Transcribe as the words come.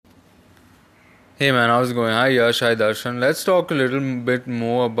Hey man, how's it going? Hi Yash, hi Darshan. Let's talk a little bit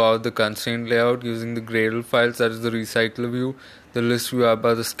more about the constraint layout using the Gradle files, that is the recycle view, the list view app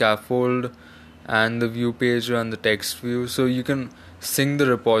by the scaffold, and the view page and the text view. So you can sync the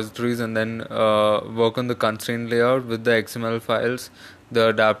repositories and then work on the constraint layout with the XML files, the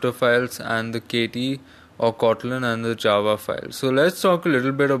adapter files, and the KT or Kotlin and the Java files. So let's talk a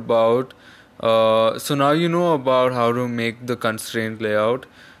little bit about. So now you know about how to make the constraint layout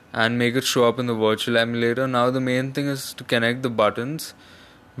and make it show up in the virtual emulator. Now the main thing is to connect the buttons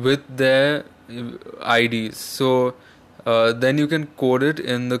with their IDs. So then you can code it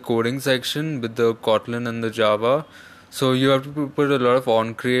in the coding section with the Kotlin and the Java. So you have to put a lot of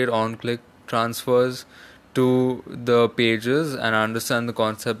on-create, on-click transfers to the pages and understand the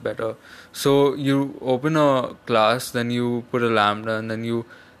concept better. So you open a class, then you put a lambda, and then you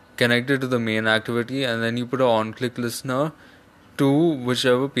connect it to the main activity, and then you put a on-click listener to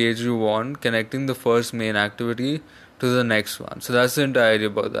whichever page you want, connecting the first main activity to the next one. So that's the entire idea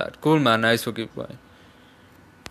about that. Cool, man. Nice for keep going.